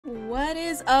What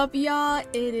is up, y'all?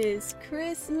 It is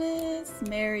Christmas.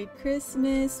 Merry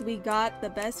Christmas. We got the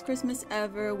best Christmas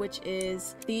ever, which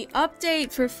is the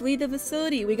update for Flee the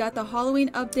Facility. We got the Halloween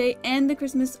update and the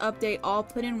Christmas update all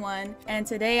put in one. And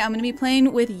today I'm going to be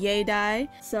playing with Yaydie.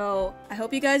 So I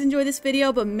hope you guys enjoy this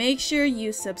video, but make sure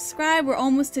you subscribe. We're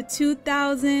almost to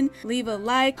 2,000. Leave a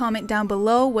like, comment down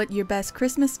below what your best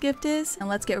Christmas gift is, and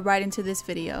let's get right into this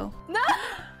video. No!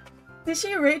 Did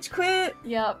she rage quit?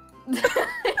 Yep.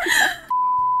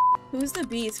 Who's the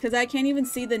beast? Because I can't even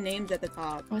see the names at the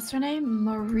top. What's her name?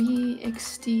 Marie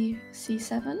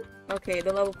XTC7? Okay,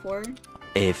 the level 4.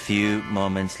 A few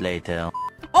moments later.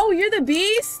 Oh, you're the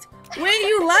beast? Wait,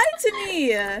 you lied to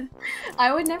me!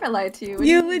 I would never lie to you.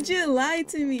 You legit lied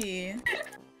to me.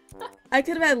 I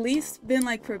could have at least been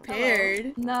like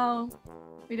prepared. No.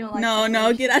 We don't like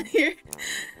No, get out of here.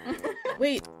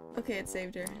 Wait, okay, it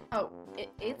saved her. Oh,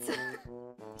 it's...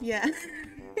 Yeah.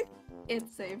 It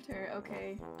saved her,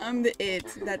 okay. I'm the it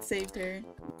that saved her.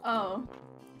 Oh.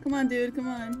 Come on, dude, come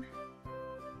on.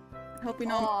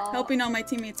 Helping all my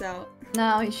teammates out.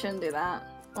 No, you shouldn't do that.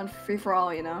 One free for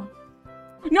all, you know.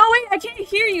 No, wait, I can't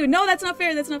hear you. No, that's not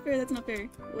fair. That's not fair.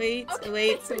 Wait, Okay,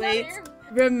 wait.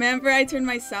 Remember, I turned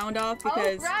my sound off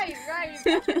because... Oh, right.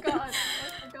 I forgot.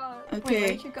 Okay. Wait,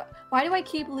 where'd you go? Why do I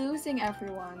keep losing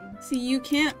everyone? See, you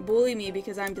can't bully me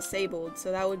because I'm disabled,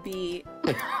 so that would be...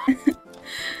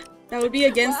 that would be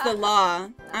against the law.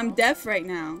 I'm deaf right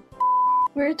now.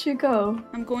 Where'd you go?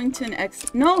 I'm going to an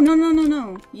ex- No.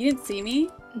 You didn't see me?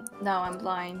 No, I'm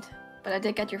blind. But I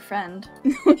did get your friend.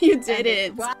 No, you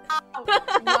didn't. Wow.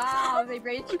 Wow, they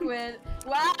rage quit.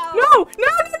 Wow. No!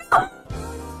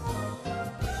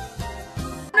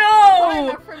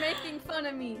 No! For making fun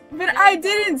of me. But I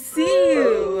didn't see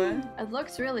you. It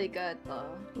looks really good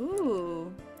though.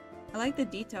 Ooh. I like the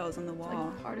details on the wall.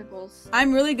 Like particles.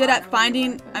 I'm really good at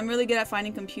finding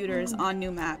computers on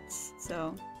new maps.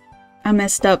 So I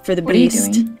messed up for the beast.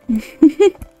 What are you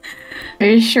doing? Are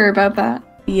you sure about that?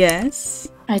 Yes.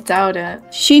 I doubt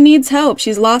it. She needs help.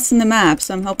 She's lost in the map,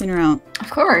 so I'm helping her out. Of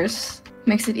course.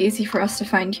 Makes it easy for us to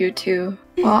find you too.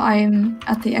 Well, I'm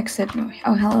at the exit.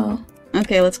 Oh, hello.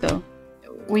 Okay, let's go.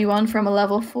 We won from a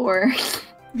level 4.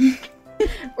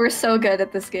 We're so good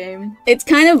at this game. It's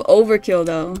kind of overkill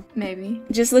though. Maybe.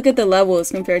 Just look at the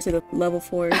levels compared to the level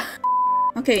 4.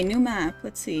 Okay, new map.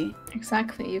 Let's see.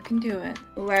 Exactly, you can do it.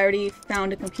 Oh, I already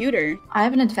found a computer. I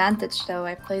have an advantage though.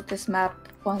 I played this map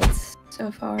once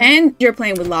so far. And you're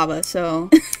playing with lava,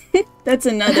 so that's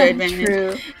another advantage.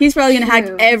 True. He's probably gonna hack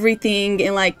everything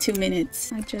in like 2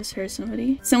 minutes. I just heard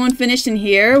somebody. Someone finished in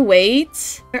here.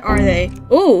 Wait. Where are they?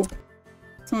 Oh!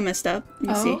 Someone messed up. Let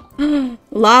me see.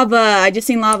 Lava! I just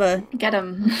seen lava. Get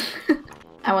him.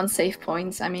 I want save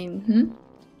points. I mean,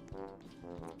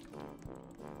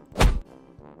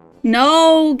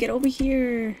 No! Get over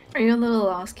here. Are you a little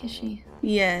lost, Kishy?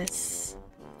 Yes.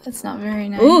 That's not very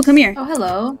nice. Ooh, come here. Oh,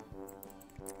 hello.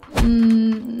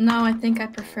 No, I think I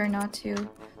prefer not to.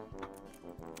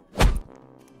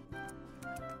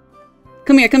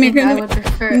 Come here. I would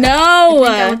prefer. No!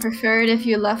 I would prefer it if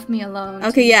you left me alone.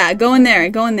 Okay, yeah, go in there. I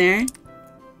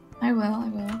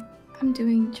will. I'm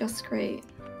doing just great.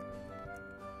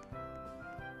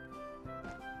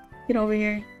 Get over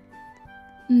here.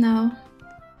 No.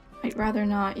 I'd rather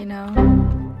not, you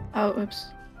know. Oh, oops.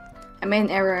 I made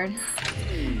an error.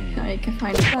 Now you can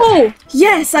find it. Oh,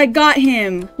 yes, I got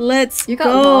him. Let's You got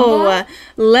go. lava?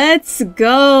 Let's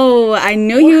go. I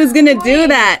knew he was gonna do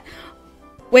that.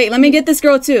 Wait, let me get this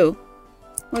girl too.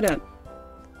 Hold up.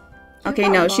 Okay,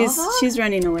 no, she's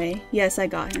running away. Yes, I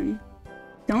got him.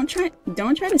 Don't try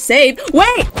to save.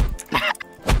 Wait!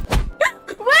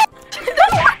 What?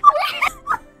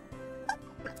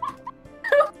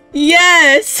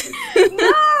 Yes!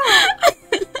 No!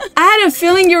 I had a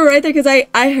feeling you were right there because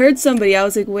I heard somebody. I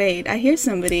was like, wait, I hear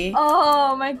somebody.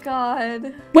 Oh my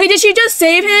god. Wait, did she just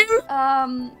save him?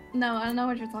 No, I don't know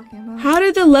what you're talking about. How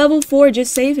did the level 4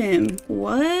 just save him?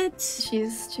 What?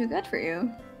 She's too good for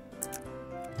you.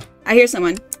 I hear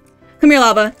someone. Come here,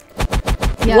 lava.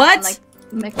 Yeah, What? I'm, like,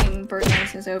 making bird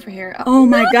noises over here. Oh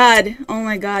my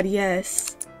god,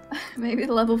 yes. Maybe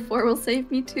the level 4 will save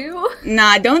me too?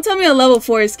 Nah, don't tell me a level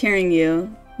 4 is carrying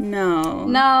you. No.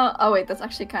 No. Oh wait, that's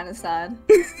actually kind of sad.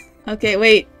 Okay,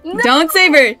 wait. No! Don't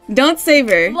save her. Don't save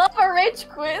her. Lava rage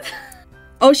quit.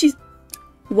 Oh, she's...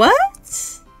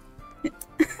 What?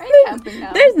 Are you camping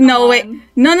now? There's no way.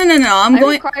 No. I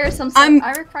require some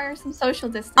social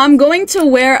distance. I'm going to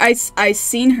where I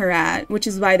seen her at, which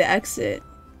is by the exit.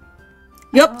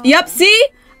 Yup, see?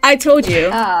 I told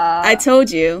you. I told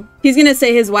you. He's gonna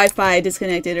say his Wi-Fi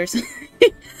disconnected or something.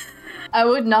 I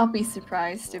would not be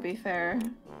surprised, to be fair.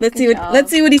 Let's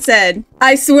see what he said.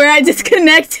 I swear I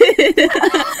disconnected.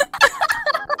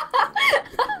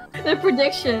 The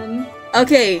prediction.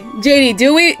 Okay, Yaydie,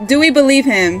 do we believe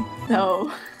him?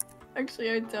 No.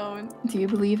 Actually, I don't. Do you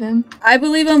believe him? I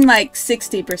believe him like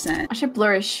 60%. I should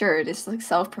blur his shirt. It's like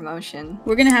self-promotion.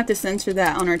 We're gonna have to censor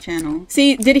that on our channel.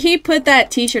 See, did he put that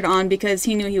t-shirt on because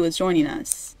he knew he was joining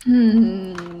us?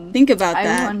 Think about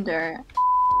that. I wonder.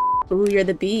 Ooh, you're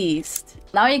the beast.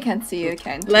 Now you can't see it,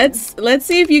 can't you? Let's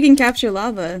see if you can capture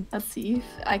lava. Let's see if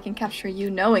I can capture you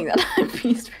knowing that I'm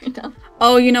beast right now.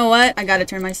 Oh, you know what? I gotta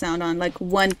turn my sound on. Like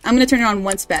one. I'm gonna turn it on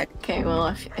one spec. Okay, well,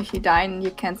 if you die and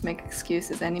you can't make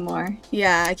excuses anymore.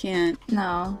 Yeah, I can't.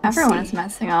 No, everyone is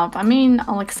messing up. I mean,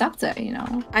 I'll accept it, you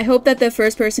know. I hope that the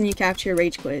first person you capture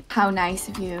rage quit. How nice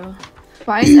of you.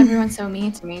 Why is everyone so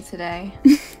mean to me today?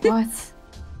 What?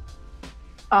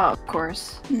 Oh, of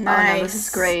course. Nice. Oh no, this is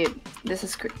great. This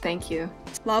is great. Thank you.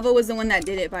 Lava was the one that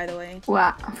did it, by the way.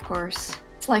 Wow, of course.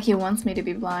 It's like he wants me to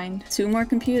be blind. 2 more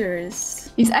computers.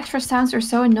 These extra sounds are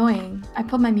so annoying. I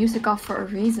put my music off for a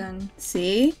reason.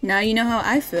 See? Now you know how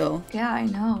I feel. Yeah, I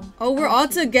know. Oh, we're all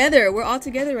together. We're all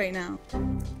together right now.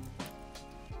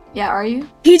 Yeah, are you?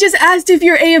 He just asked if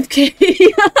you're AFK.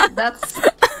 That's...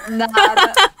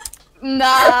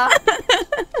 Nah.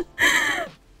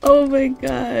 Oh my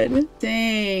god.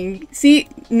 Dang. See,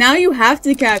 now you have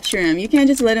to capture him. You can't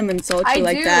just let him insult you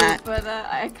like that. But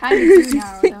I kind of do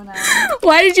now, don't I?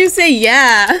 Why did you say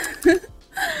yeah?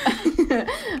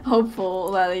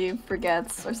 Hopeful that he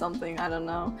forgets or something, I don't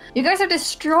know. You guys are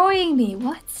destroying me,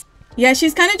 what? Yeah,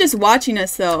 she's kind of just watching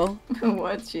us though.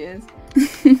 What she is?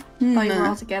 Thought you were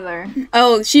all together.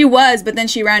 Oh, she was, but then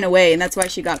she ran away and that's why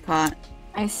she got caught.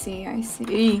 I see, I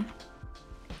see.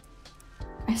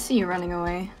 I see you running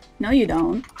away. No, you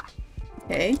don't.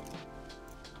 Okay.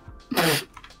 Did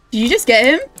you just get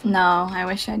him? No, I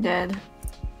wish I did.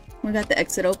 We got the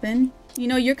exit open. You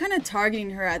know, you're kind of targeting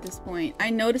her at this point.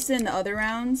 I noticed it in the other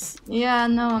rounds. Yeah,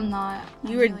 no, I'm not.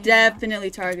 You were really definitely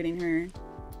targeting her.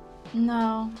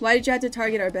 No. Why did you have to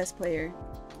target our best player?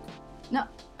 No.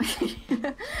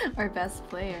 Our best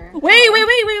player.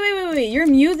 Wait. Your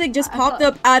music just popped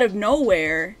up out of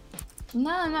nowhere.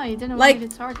 No, you didn't want me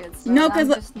to target. So no,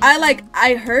 because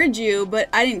I heard you, but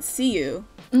I didn't see you.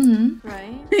 Mm-hmm.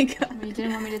 Right? You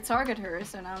didn't want me to target her,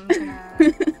 so now I'm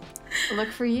gonna look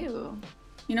for you.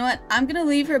 You know what? I'm gonna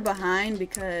leave her behind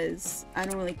because I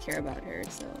don't really care about her,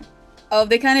 so... Oh,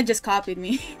 they kind of just copied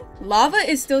me. Lava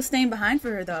is still staying behind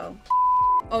for her, though.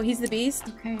 Oh, he's the beast?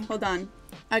 Okay. Hold on.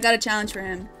 I got a challenge for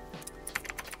him.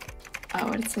 Oh,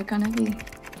 what's it gonna be?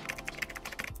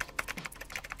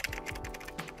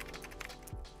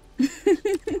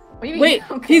 Wait,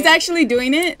 okay. He's actually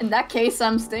doing it? In that case,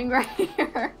 I'm staying right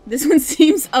here. This one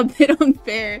seems a bit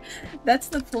unfair. That's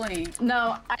the point.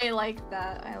 No, I like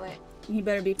that. He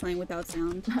better be playing without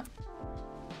sound.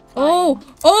 Go.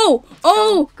 Broken.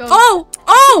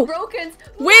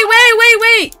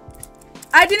 Wait.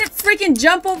 I didn't freaking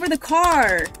jump over the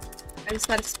car. I just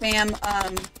gotta spam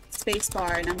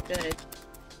spacebar and I'm good.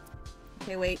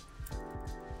 Okay, wait.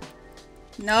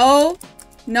 No!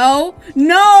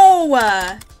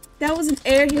 That was an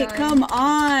air hit. Come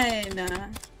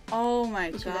on! Oh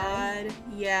my god.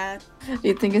 Yeah. Do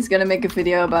you think he's gonna make a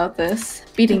video about this?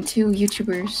 Beating 2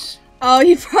 YouTubers. Oh,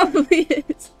 he probably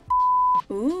is.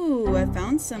 Ooh, I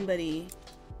found somebody.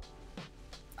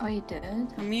 Oh, you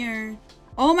did? Come here.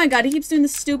 Oh my god, he keeps doing the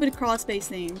stupid crawl space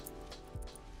thing.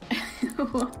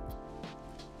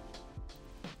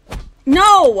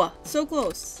 No! So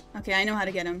close. Okay, I know how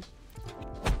to get him.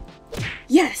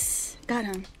 Yes! Got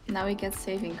him. Now he gets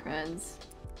saving creds.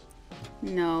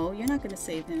 No, you're not gonna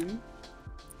save him.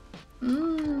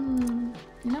 You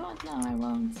know what? No, I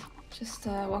won't. Just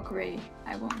walk away.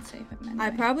 I won't save him anyway. I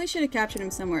probably should have captured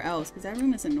him somewhere else, because that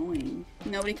room is annoying.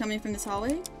 Nobody coming from this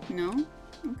hallway? No?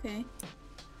 Okay.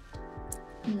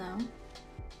 No.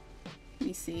 Let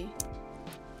me see.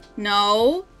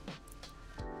 No!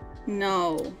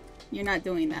 No. You're not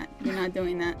doing that. You're not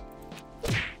doing that.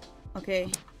 Okay.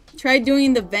 Try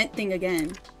doing the vent thing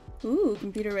again. Ooh,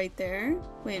 computer right there.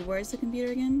 Wait, where's the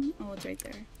computer again? Oh, it's right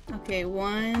there. Okay,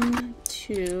 1,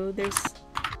 2.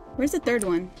 Where's the third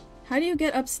one? How do you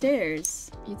get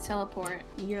upstairs? You teleport.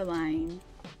 You're lying.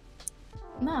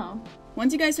 No.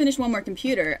 Once you guys finish one more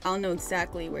computer, I'll know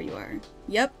exactly where you are.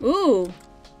 Yep. Ooh!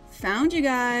 Found you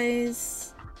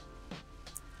guys.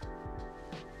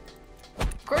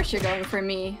 Of course you're going for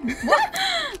me.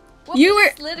 What? You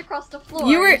were slid across the floor.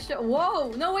 You were.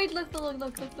 Whoa! No, wait! Look!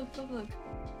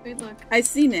 Wait! Look! I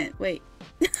seen it. Wait.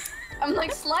 I'm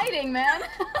like sliding, man.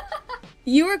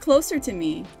 You were closer to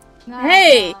me. Nah,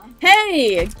 Hey! nah.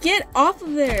 Hey! Get off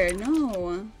of there!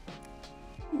 No.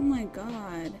 Oh my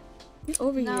god. Get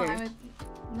over No, here. I would.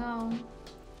 No.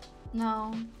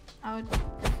 No. I would.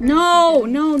 prefer No! if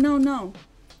you No, no, no.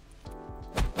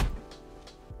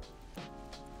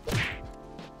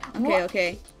 Okay, What?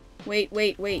 okay. Wait,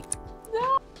 wait, wait.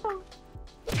 No.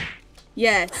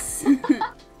 Yes.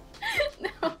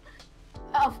 No.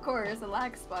 Of course, a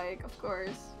lag spike. Of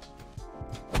course.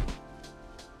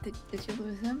 Did you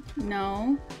lose him?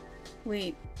 No.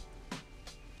 Wait.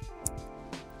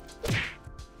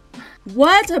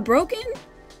 What? A broken?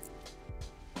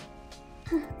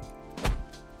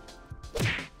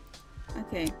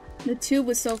 Okay. The tube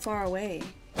was so far away.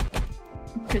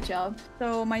 Good job.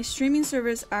 So my streaming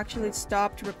service actually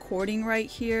stopped recording right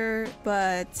here,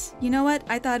 but you know what?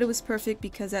 I thought it was perfect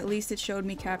because at least it showed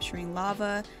me capturing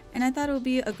lava, and I thought it would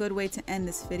be a good way to end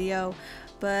this video.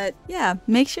 But yeah,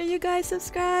 make sure you guys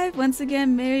subscribe. Once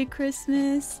again, Merry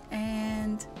Christmas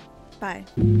and bye.